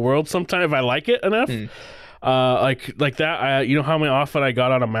walking through a world sometime if I like it enough. Like that. You know how often I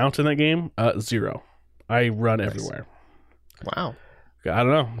got on a mount in that game? 0. I run everywhere. Wow. I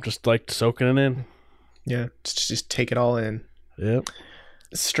don't know. Just like soaking it in. Yeah, just take it all in. Yep.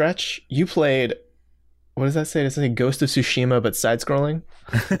 Stretch, you played. What does that say? Does it say Ghost of Tsushima but side-scrolling?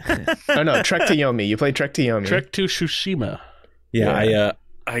 Oh no, Trek to Yomi. You played Trek to Yomi. Trek to Tsushima. Yeah.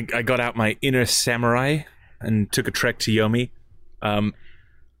 I got out my inner samurai and took a trek to Yomi.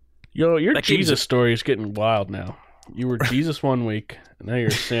 Yo, your That Jesus game's- story is getting wild now. You were Jesus one week, and now you're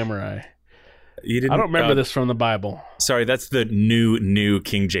a samurai. You didn't, I don't remember this from the Bible. Sorry, that's the new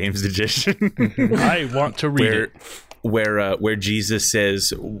King James edition. I want to read it. where Jesus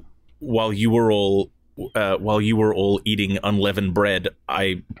says, while you were all eating unleavened bread,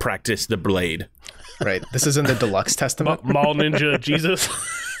 I practiced the blade. Right. This is in the Deluxe Testament. Mall Ninja Jesus.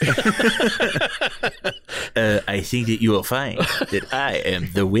 I think that you will find that I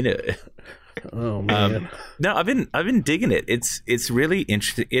am the winner. Oh man. No, I've been digging it. It's really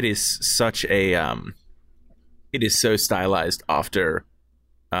interesting. It is such a it is so stylized after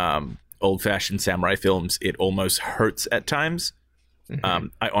old-fashioned samurai films. It almost hurts at times.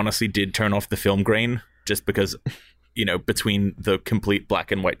 I honestly did turn off the film grain just because, between the complete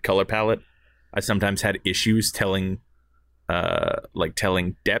black and white color palette, I sometimes had issues telling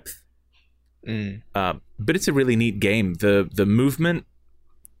depth. But it's a really neat game. The movement,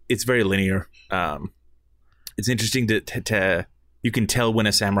 it's very linear. It's interesting to you can tell when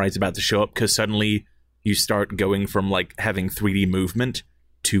a samurai is about to show up because suddenly you start going from like having 3D movement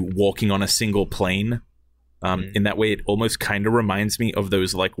to walking on a single plane. In that way, it almost kind of reminds me of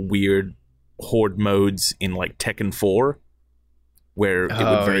those like weird horde modes in like Tekken 4, where it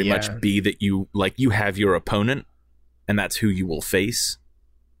would very much be that you have your opponent, and that's who you will face.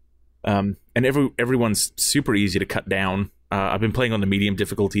 And everyone's super easy to cut down. I've been playing on the medium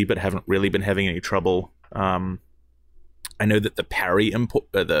difficulty, but haven't really been having any trouble. I know that the parry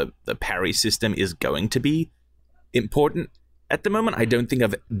the parry system is going to be important. At the moment, I don't think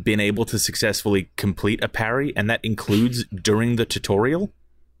I've been able to successfully complete a parry, and that includes during the tutorial.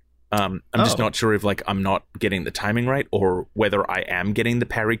 I'm just not sure if I'm not getting the timing right, or whether I am getting the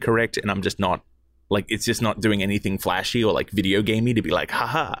parry correct, and I'm just not it's just not doing anything flashy or video gamey to be like,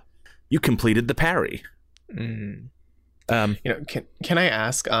 haha, you completed the parry. Can I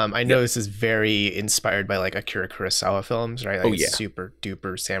ask? I know this is very inspired by Akira Kurosawa films, right? Super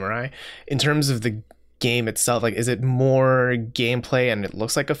duper samurai. In terms of the game itself, is it more gameplay and it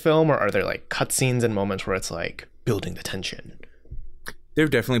looks like a film, or are there cutscenes and moments where it's building the tension? There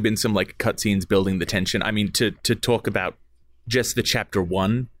have definitely been some cutscenes building the tension. I mean, to talk about just the chapter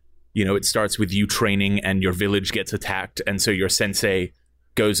 1, it starts with you training and your village gets attacked, and so your sensei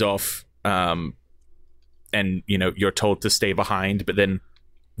goes off, and you're told to stay behind, but then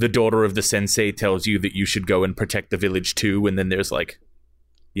the daughter of the sensei tells you that you should go and protect the village too, and then there's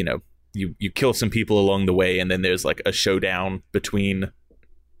you kill some people along the way, and then there's a showdown between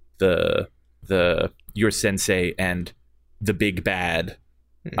your sensei and the big bad.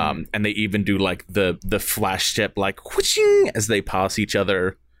 And they even do the flash step whooshing as they pass each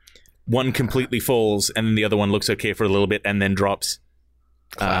other. One completely falls, and then the other one looks okay for a little bit and then drops.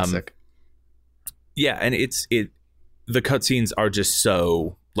 Classic. Yeah, and the cutscenes are just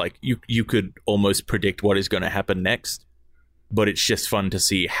so you could almost predict what is going to happen next, but it's just fun to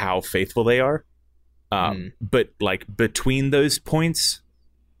see how faithful they are. But between those points,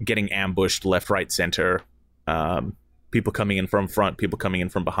 getting ambushed left, right, center, people coming in from front, people coming in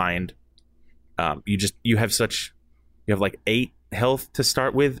from behind, you have 8 health to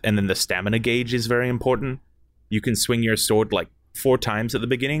start with, and then the stamina gauge is very important. You can swing your sword 4 times at the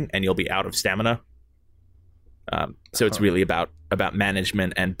beginning and you'll be out of stamina. So it's really about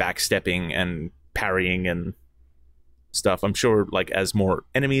management and backstepping and parrying, and stuff. I'm sure like as more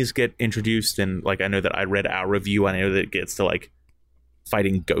enemies get introduced, and like I know that I read our review, I know that it gets to like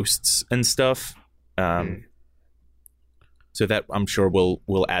fighting ghosts and stuff. So that I'm sure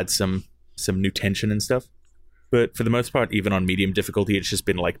will add some new tension and stuff. But for the most part, even on medium difficulty, it's just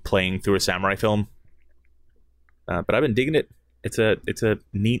been like playing through a samurai film. But I've been digging it. It's a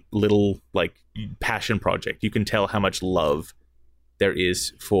neat little like passion project. You can tell how much love there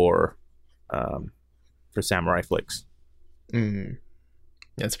is for samurai flicks.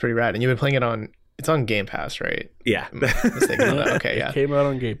 That's pretty rad. And you've been playing it it's on Game Pass, right? Yeah. Okay, yeah. It came out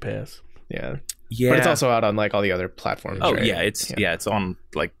on Game Pass. Yeah. Yeah. But it's also out on like all the other platforms. Oh right? yeah, it's on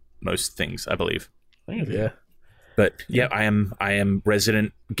like most things, I believe. Yeah. But yeah, I am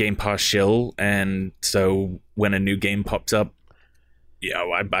resident Game Pass shill, and so when a new game pops up,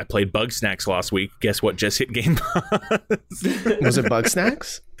 I played Bugsnax last week. Guess what just hit Game Pass? Was it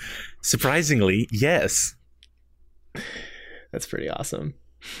Bugsnax? Surprisingly, yes. That's pretty awesome.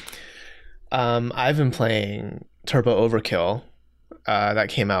 I've been playing Turbo Overkill. That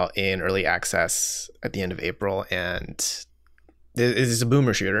came out in early access at the end of April, and it is a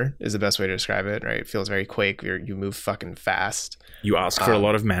boomer shooter is the best way to describe it, right? It feels very Quake. You move fucking fast. You ask for a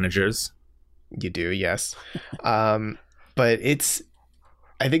lot of managers. You do, yes. But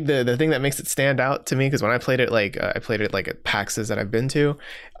I think the thing that makes it stand out to me, because when I played it at PAXs that I've been to,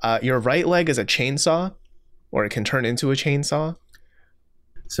 your right leg is a chainsaw, or it can turn into a chainsaw.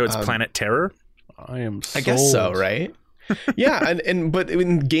 So it's Planet Terror? I guess so, right? Yeah, but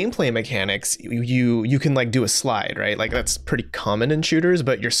in gameplay mechanics, you can like do a slide, right? Like that's pretty common in shooters,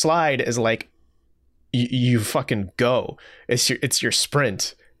 but your slide is like you fucking go. It's your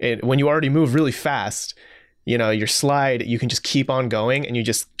sprint. When you already move really fast, your slide, you can just keep on going, and you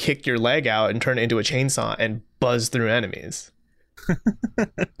just kick your leg out and turn it into a chainsaw and buzz through enemies.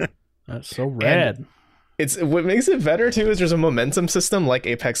 That's so rad. And what makes it better too is there's a momentum system like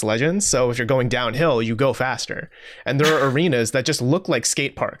Apex Legends. So if you're going downhill, you go faster. And there are arenas that just look like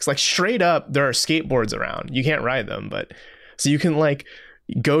skate parks. Like straight up, there are skateboards around. You can't ride them, but so you can like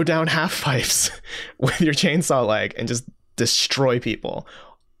go down half pipes with your chainsaw leg and just destroy people.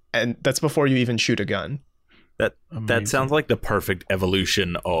 And that's before you even shoot a gun. That sounds like the perfect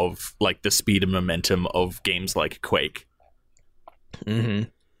evolution of like the speed and momentum of games like Quake. Mm-hmm.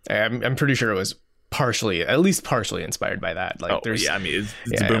 I'm pretty sure it was at least partially inspired by that. Like, it's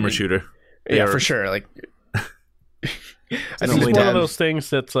a boomer shooter. Yeah, for sure. Like, it's one of those things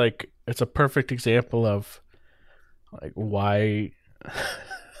that's like it's a perfect example of like why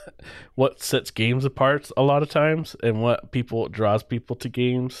what sets games apart a lot of times, and what draws people to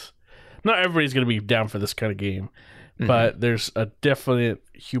games. Not everybody's going to be down for this kind of game, but there's a definite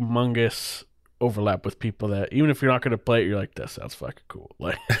humongous overlap with people that even if you're not going to play it, you're like, that sounds fucking cool.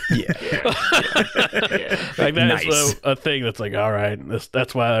 Like, yeah. Like that is a thing that's like, all right,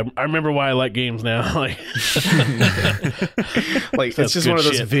 that's why I remember why I like games now. Like, like it's just one of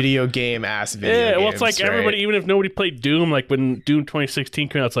those video game games. Yeah, well, it's like everybody, even if nobody played Doom, like when Doom 2016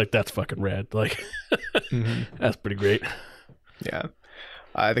 came out, it's like, that's fucking rad. Like, that's pretty great. Yeah.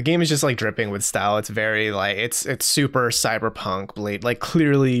 The game is just like dripping with style. It's very like it's super cyberpunk Blade, like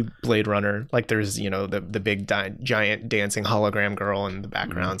clearly Blade Runner. Like there's the big giant dancing hologram girl in the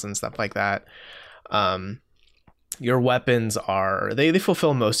backgrounds and stuff like that. Your weapons they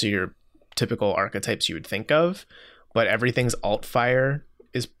fulfill most of your typical archetypes you would think of, but everything's alt fire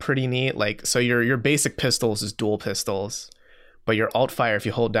is pretty neat. Like so your basic pistols is dual pistols, but your alt fire, if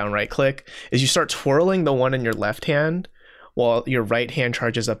you hold down right click, is you start twirling the one in your left hand, while your right hand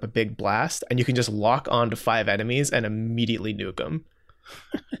charges up a big blast, and you can just lock onto 5 enemies and immediately nuke them.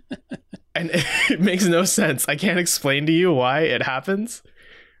 And it makes no sense. I can't explain to you why it happens,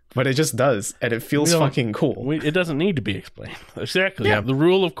 but it just does, and it feels fucking cool. It doesn't need to be explained. Exactly. Yeah. The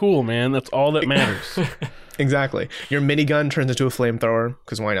rule of cool, man. That's all that matters. Exactly. Your minigun turns into a flamethrower,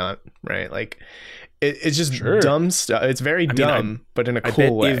 because why not, right? Like, it's just dumb stuff. It's very dumb, but in a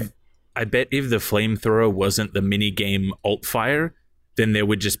cool way. I bet if the flamethrower wasn't the mini-game alt fire, then there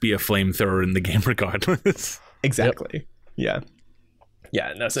would just be a flamethrower in the game regardless. Exactly. Yep.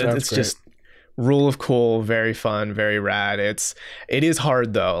 Yeah. No, so it's just rule of cool, very fun, very rad. It is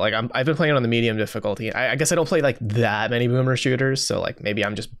hard though. Like I've been playing on the medium difficulty. I guess I don't play like that many boomer shooters, so like maybe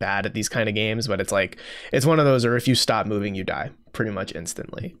I'm just bad at these kind of games, but it's like it's one of those where if you stop moving, you die pretty much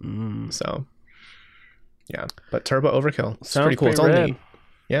instantly. So yeah. But Turbo Overkill. It's pretty cool. It's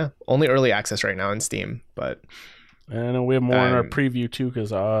only early access right now in Steam, but I know we have more in our preview too,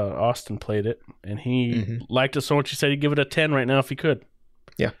 because Austin played it and he liked it so much he said he'd give it a 10 right now if he could.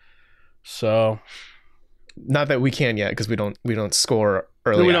 Yeah. So, not that we don't score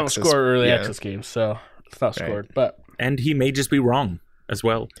early. We don't score early access games, so it's not scored. But And he may just be wrong as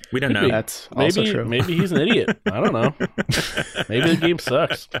well. We don't know. That's also true. Maybe he's an idiot. I don't know. Maybe the game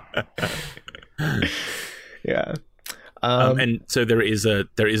sucks. Yeah. And so there is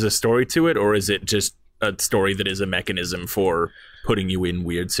a story to it, or is it just a story that is a mechanism for putting you in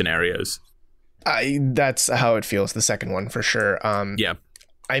weird scenarios? That's how it feels, the second one, for sure. Yeah.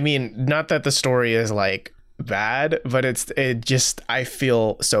 I mean, not that the story is like bad, but I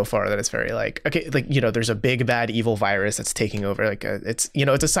feel so far that it's very like, okay, like, you know, there's a big bad evil virus that's taking over, like it's a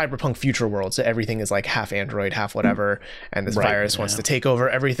cyberpunk future world, so everything is like half android, half whatever, and this virus wants to take over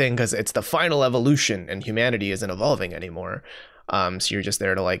everything because it's the final evolution and humanity isn't evolving anymore. So you're just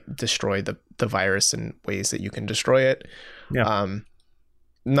there to like destroy the virus in ways that you can destroy it.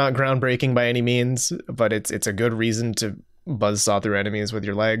 Not groundbreaking by any means, but it's a good reason to buzzsaw through enemies with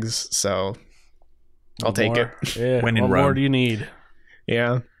your legs, so I'll take it. Yeah, when in what Rome. more do you need?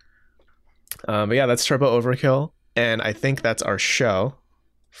 Yeah. But yeah, that's Turbo Overkill, and I think that's our show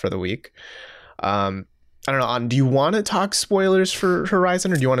for the week. I don't know, do you want to talk spoilers for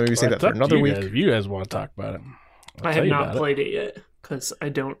Horizon, or do you want to maybe save that for another week? If you guys want to talk about it. I have not played it yet because I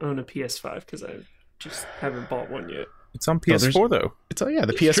don't own a PS5 because I just haven't bought one yet. It's on PS4 though. It's the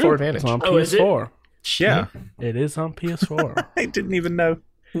PS4 Advantage. It's on Oh, is it? PS4. Yeah. It is on PS4. I didn't even know.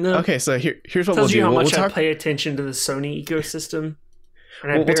 No. Okay, so here's what Tells we'll you do. how We'll much I talk. pay attention to the Sony ecosystem,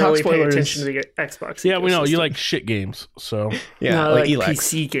 and I We'll talk barely pay spoilers. attention to the Xbox. Yeah, we know you ecosystem. like shit games, so Yeah, No, like I Elex.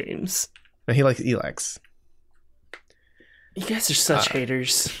 PC games. And he likes Elex. You guys are such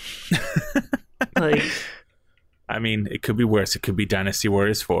haters. Like, I mean, it could be worse. It could be Dynasty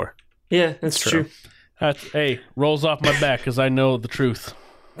Warriors 4. yeah, that's true. rolls off my back because I know the truth.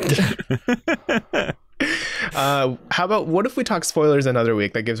 How about, what if we talk spoilers another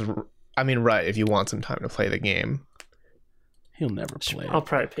week? That gives, I mean, right, if you want some time to play the game. He'll never play I'll it.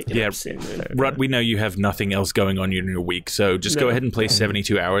 probably pick it up soon. Then. Rut, we know you have nothing else going on in your week, so just go ahead and play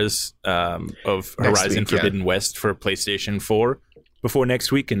 72 hours of Horizon week, Forbidden West for PlayStation 4 before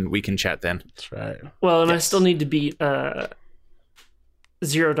next week, and we can chat then. That's right. Well, and I still need to beat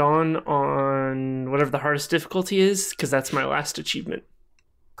Zero Dawn on whatever the hardest difficulty is, because that's my last achievement.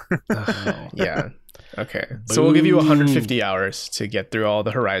 Yeah. Okay. So we'll give you 150 hours to get through all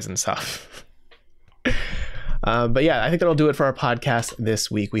the Horizon stuff. But yeah, I think that'll do it for our podcast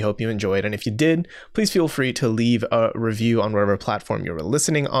this week. We hope you enjoyed. And if you did, please feel free to leave a review on whatever platform you were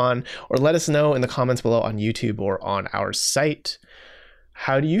listening on, or let us know in the comments below on YouTube or on our site.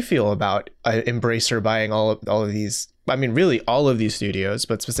 How do you feel about Embracer buying all of these? I mean, really all of these studios,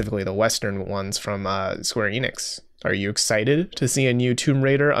 but specifically the Western ones from Square Enix. Are you excited to see a new Tomb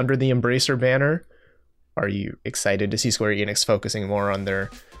Raider under the Embracer banner? Are you excited to see Square Enix focusing more on their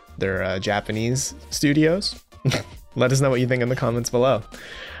Japanese studios? Let us know what you think in the comments below.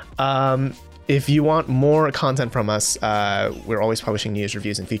 If you want more content from us, we're always publishing news,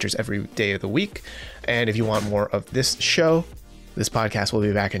 reviews, and features every day of the week. And if you want more of this show, this podcast will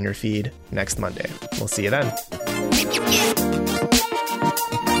be back in your feed next Monday. We'll see you then.